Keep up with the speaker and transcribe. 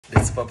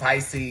This is for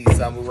Pisces,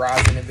 Sun, Moon,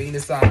 Rising, and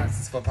Venus signs.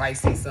 This is for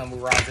Pisces, Sun, Moon,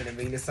 Rising, and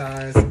Venus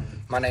signs.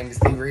 My name is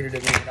Steve Reader, the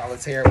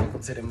 $1,000,000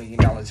 Welcome to the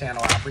 $1,000,000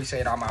 channel. I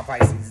appreciate all my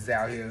Pisces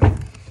out here.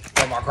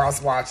 For my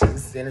cross watchers,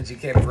 this energy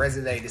can be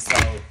resonated, so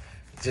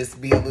just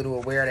be a little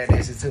aware that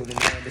as you're tuning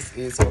in, this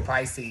is for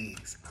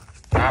Pisces.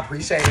 I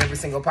appreciate every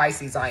single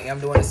Pisces. I am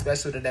doing a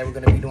special today. We're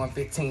going to be doing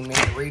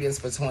 15-minute readings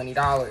for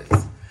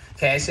 $20.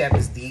 Cash App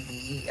is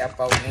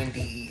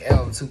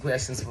DEEFONDEL. 2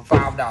 questions for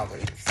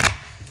 $5.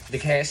 The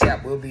Cash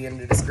App will be in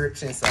the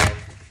description, so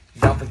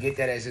don't forget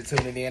that as you're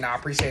tuning in. I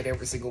appreciate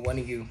every single one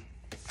of you.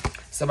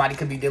 Somebody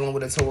could be dealing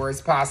with a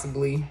Taurus,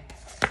 possibly.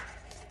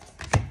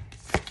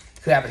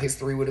 Could have a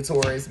history with a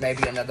Taurus,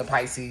 maybe another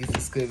Pisces.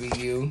 This could be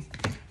you.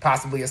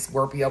 Possibly a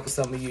Scorpio for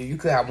some of you. You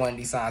could have one of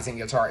these signs in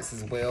your charts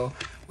as well.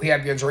 We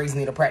have your dreams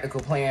need a practical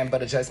plan,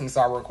 but adjustments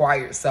are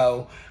required.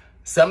 So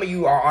some of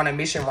you are on a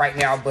mission right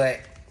now, but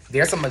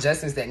there's some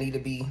adjustments that need to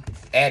be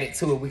added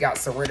to it. We got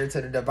surrender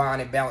to the divine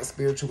and balance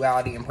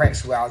spirituality and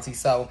practicality.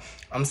 So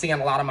I'm seeing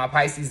a lot of my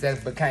Pisces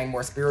that became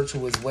more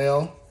spiritual as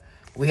well.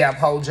 We have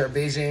hold your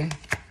vision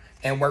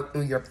and work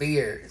through your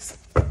fears.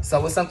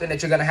 So it's something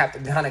that you're going to have to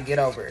kind of get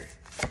over.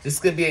 This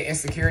could be an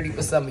insecurity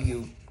for some of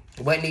you.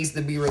 What needs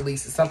to be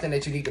released is something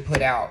that you need to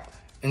put out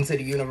into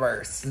the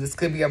universe. This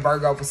could be a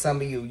Virgo for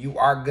some of you. You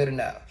are good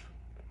enough.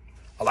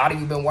 A lot of you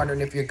have been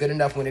wondering if you're good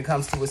enough when it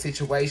comes to a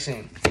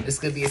situation. This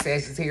could be a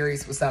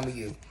Sagittarius for some of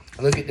you.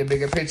 Look at the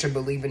bigger picture,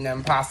 believe in the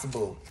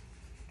impossible.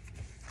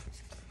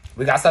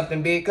 We got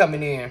something big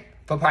coming in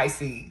for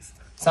Pisces.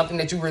 Something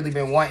that you've really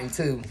been wanting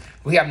to.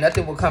 We have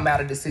nothing will come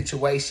out of the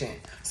situation.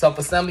 So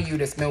for some of you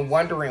that's been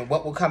wondering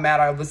what will come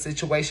out of a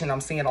situation, I'm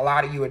seeing a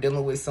lot of you are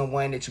dealing with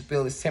someone that you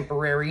feel is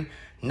temporary.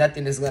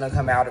 Nothing is going to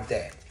come out of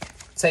that.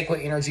 Take what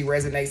energy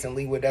resonates and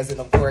leave what doesn't.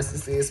 Of course,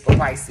 this is for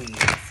Pisces.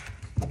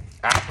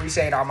 I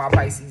appreciate all my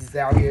Pisces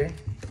out here.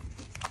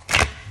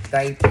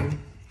 Thank you.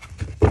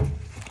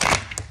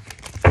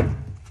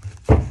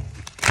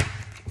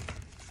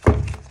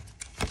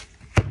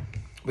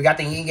 We got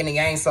the yin and the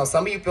yang. So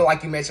some of you feel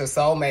like you met your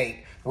soulmate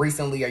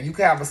recently, or you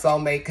could have a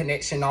soulmate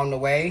connection on the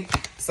way.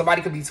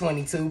 Somebody could be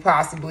 22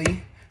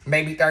 possibly,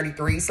 maybe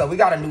 33. So we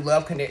got a new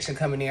love connection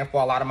coming in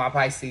for a lot of my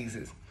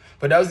Pisces.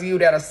 For those of you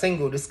that are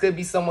single, this could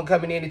be someone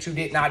coming in that you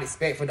did not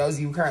expect. For those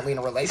of you currently in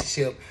a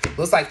relationship,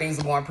 looks like things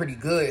are going pretty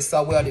good.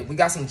 So well, we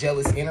got some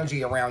jealous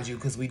energy around you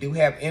because we do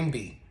have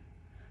envy.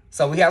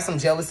 So we have some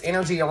jealous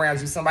energy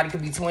around you. Somebody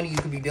could be 20. You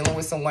could be dealing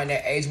with someone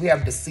that age. We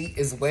have deceit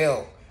as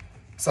well.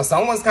 So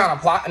someone's kind of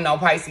plotting on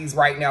Pisces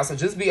right now. So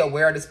just be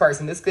aware of this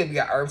person. This could be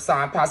an earth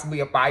sign,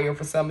 possibly a fire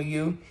for some of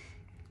you.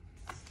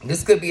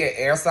 This could be an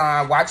air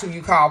sign. Watch who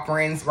you call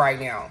friends right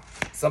now.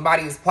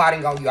 Somebody is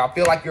plotting on you. I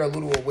feel like you're a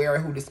little aware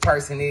of who this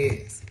person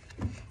is.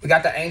 We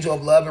got the angel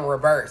of love in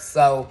reverse.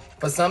 So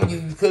for some of you,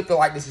 you could feel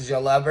like this is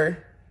your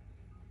lover.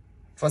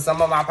 For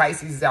some of my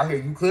Pisces out here,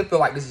 you could feel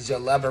like this is your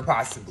lover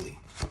possibly.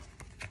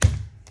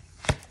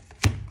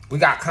 We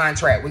got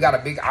contract. We got a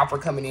big offer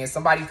coming in.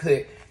 Somebody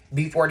could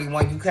be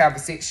 41. You could have a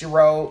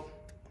 6-year-old.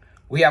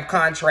 We have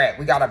contract.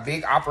 We got a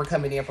big offer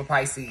coming in for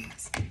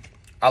Pisces.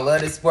 I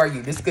love this for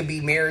you. This could be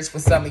marriage for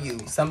some of you.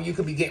 Some of you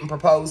could be getting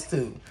proposed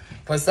to.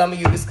 For some of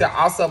you, this could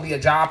also be a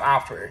job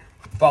offer.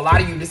 For a lot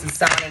of you, this is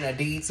signing a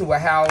deed to a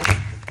house.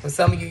 For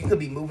some of you, you could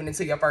be moving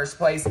into your first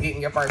place,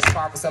 getting your first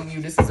car. For some of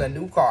you, this is a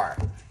new car.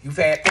 You've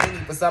had plenty.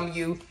 For some of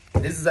you,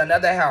 this is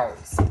another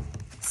house.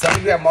 Some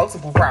of you have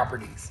multiple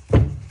properties.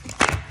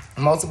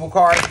 Multiple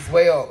cars as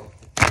well.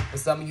 For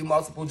some of you,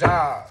 multiple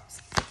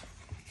jobs.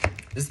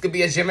 This could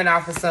be a Gemini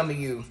for some of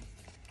you.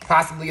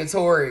 Possibly a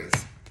Taurus.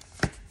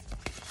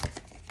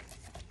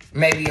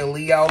 Maybe a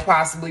Leo,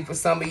 possibly for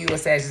some of you, a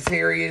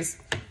Sagittarius,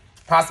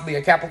 possibly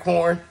a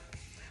Capricorn.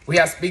 We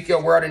have speak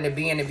your word into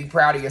being and be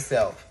proud of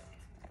yourself.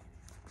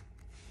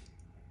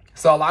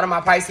 So a lot of my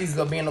Pisces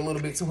are being a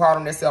little bit too hard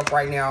on themselves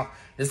right now.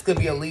 This could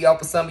be a Leo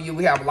for some of you.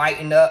 We have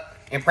lighten up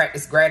and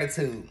practice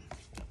gratitude.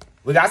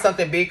 We got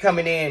something big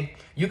coming in.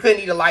 You could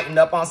need to lighten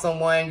up on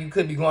someone. You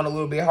could be going a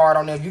little bit hard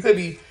on them. You could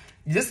be,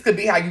 this could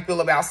be how you feel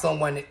about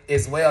someone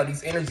as well.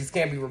 These energies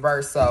can be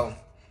reversed, so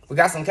we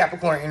got some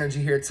Capricorn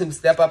energy here too.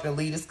 Step up and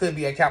lead. This could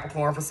be a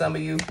Capricorn for some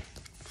of you.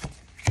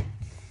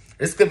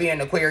 This could be an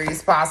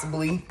Aquarius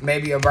possibly.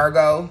 Maybe a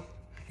Virgo.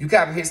 You could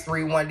have a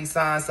history with one of these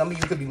signs. Some of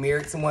you could be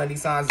married to one of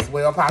these signs as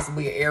well.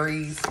 Possibly an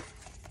Aries.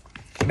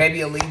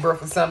 Maybe a Libra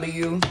for some of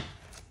you.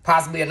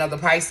 Possibly another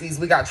Pisces.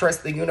 We got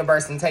trust the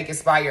universe and take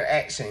inspired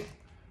action.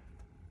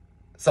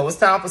 So it's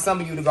time for some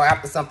of you to go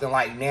after something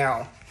like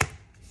now.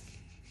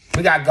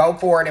 We got go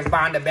for it and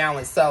find a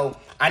balance. So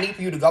I need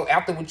for you to go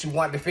after what you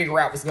want to figure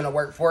out what's going to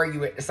work for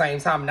you at the same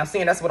time. And I'm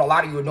seeing that's what a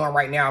lot of you are doing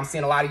right now. I'm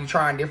seeing a lot of you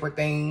trying different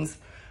things.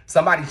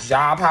 Somebody's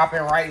job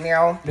hopping right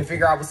now to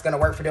figure out what's going to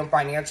work for them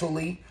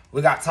financially.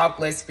 We got talk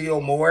less,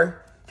 feel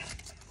more.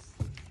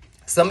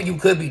 Some of you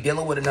could be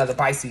dealing with another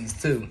Pisces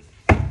too.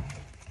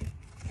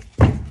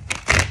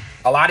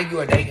 A lot of you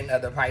are dating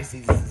other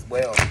Pisces as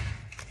well.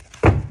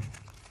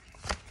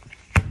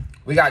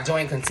 We got joy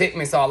and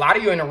contentment. So a lot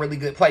of you are in a really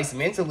good place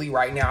mentally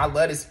right now. I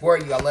love this for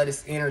you. I love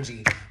this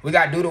energy. We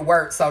got to do the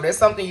work. So there's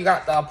something you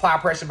got to apply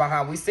pressure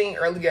behind. We seen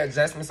earlier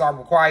adjustments are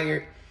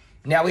required.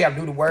 Now we have to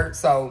do the work.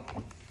 So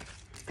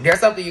there's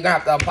something you're going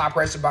to have to apply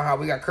pressure behind.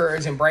 We got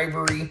courage and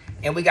bravery.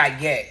 And we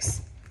got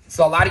yes.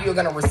 So a lot of you are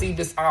going to receive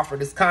this offer,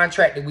 this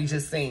contract that we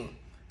just seen.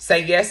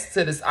 Say yes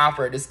to this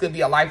offer. This could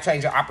be a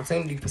life-changing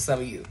opportunity for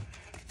some of you.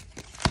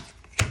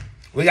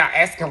 We got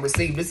ask and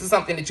receive. This is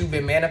something that you've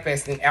been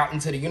manifesting out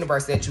into the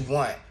universe that you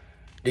want.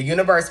 The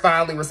universe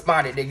finally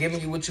responded. They're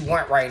giving you what you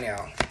want right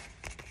now.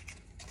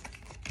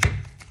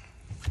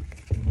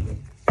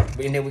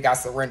 And then we got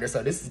surrender.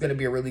 So this is going to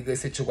be a really good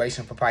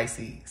situation for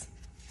Pisces.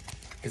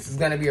 This is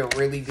going to be a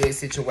really good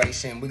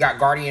situation. We got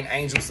guardian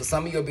angels. So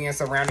some of you are being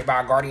surrounded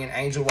by a guardian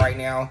angel right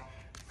now.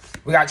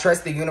 We got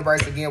trust the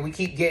universe again. We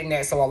keep getting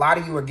that. So a lot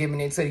of you are giving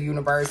it to the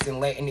universe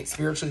and letting it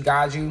spiritually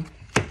guide you.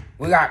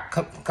 We got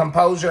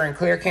composure and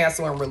clear,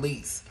 cancel, and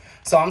release.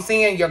 So I'm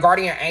seeing your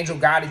guardian angel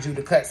guided you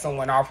to cut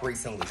someone off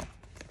recently.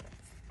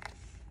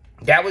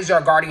 That was your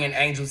guardian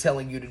angel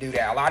telling you to do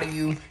that. A lot of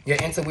you, your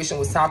intuition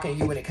was talking to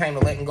you when it came to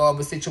letting go of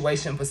a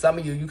situation. For some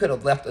of you, you could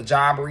have left a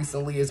job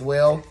recently as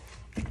well.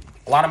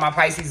 A lot of my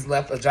Pisces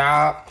left a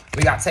job.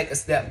 We got to take a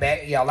step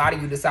back. Yeah, a lot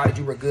of you decided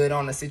you were good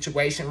on the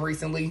situation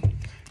recently.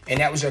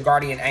 And that was your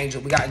guardian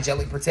angel. We got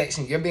angelic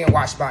protection. You're being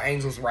watched by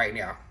angels right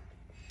now.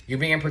 You're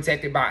being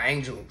protected by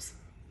angels.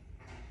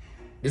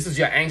 This is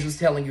your angels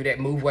telling you that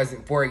move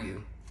wasn't for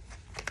you.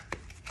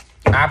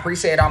 I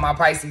appreciate all my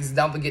Pisces.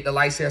 Don't forget to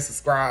like, share,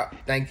 subscribe.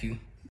 Thank you.